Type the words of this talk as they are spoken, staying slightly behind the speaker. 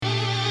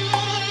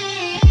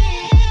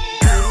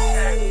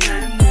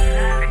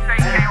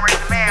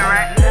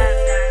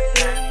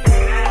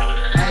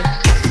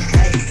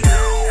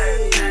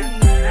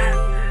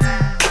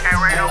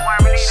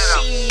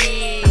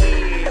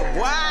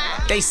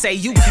say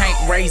you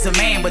can't raise a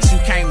man, but you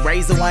can't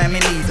raise a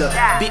woman either.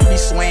 Big bitch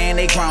swearing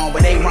they grown,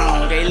 but they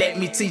wrong. They let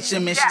me teach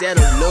them instead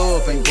of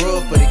love and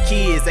grub for the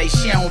kids.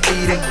 She don't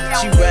feed them.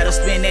 She rather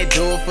spend that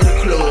door for the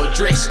club,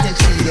 dressed in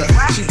cheetah.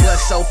 She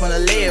bust open a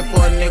leg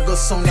for a nigga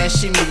soon as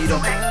she meet him.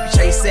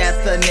 Chase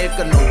after a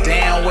nigga, no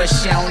damn well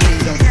she don't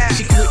need him.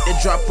 She quit to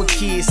drop her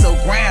kids so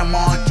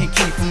grandma can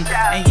keep them.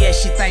 And yeah,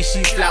 she thinks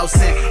she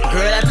flousing.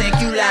 Girl, I think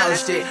you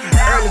lost it.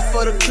 Early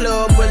for the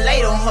club, but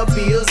late on her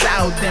bills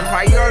out. Then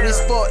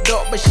priorities fucked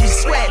up, but she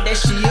sweat that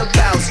she a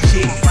boss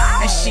chick.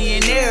 And she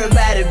in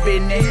everybody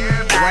business.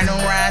 Run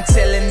around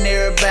telling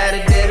everybody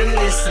that to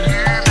listen.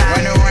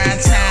 Run around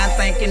town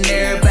thinking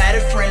everybody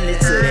friendly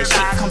to that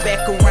shit. Come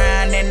back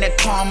around and that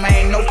karma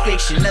ain't no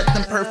fiction.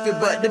 Nothing perfect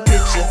but the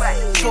picture.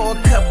 For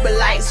a couple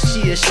likes,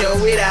 she'll show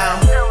it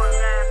out.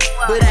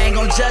 But I ain't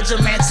gon' judge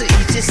a man to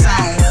each his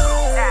own.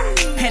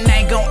 And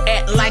I ain't gon'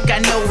 act like I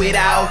know it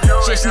all.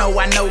 Just know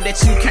I know that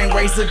you can't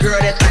raise a girl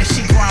that thinks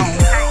she grown.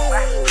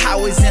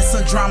 Always in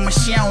some drama,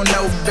 she don't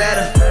know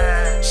better.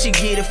 She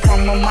get it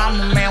from her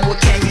mama, man, what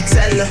can you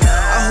tell her?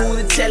 Or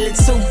who to tell it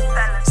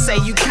to? Say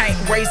you can't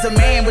raise a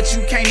man, but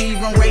you can't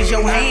even raise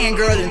your hand,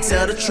 girl, and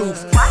tell the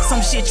truth.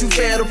 Some shit you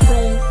fail to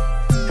prove.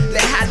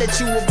 Like how that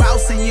you a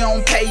boss and you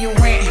don't pay your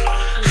rent.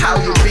 How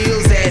your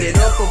bills added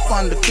up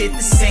under 50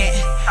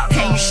 cents.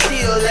 And you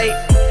still late.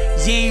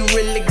 You ain't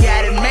really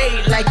got it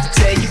made like you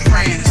tell your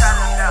friends.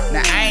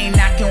 Now I ain't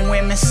knocking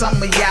women, some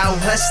of y'all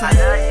hustling.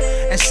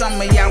 And some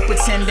of y'all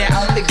pretending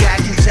only God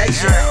can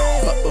judge you.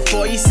 But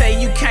before you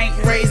say you can't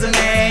raise a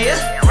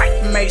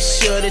man, make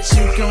sure that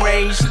you can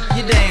raise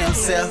your damn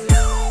self.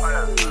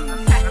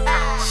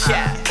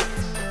 Yeah.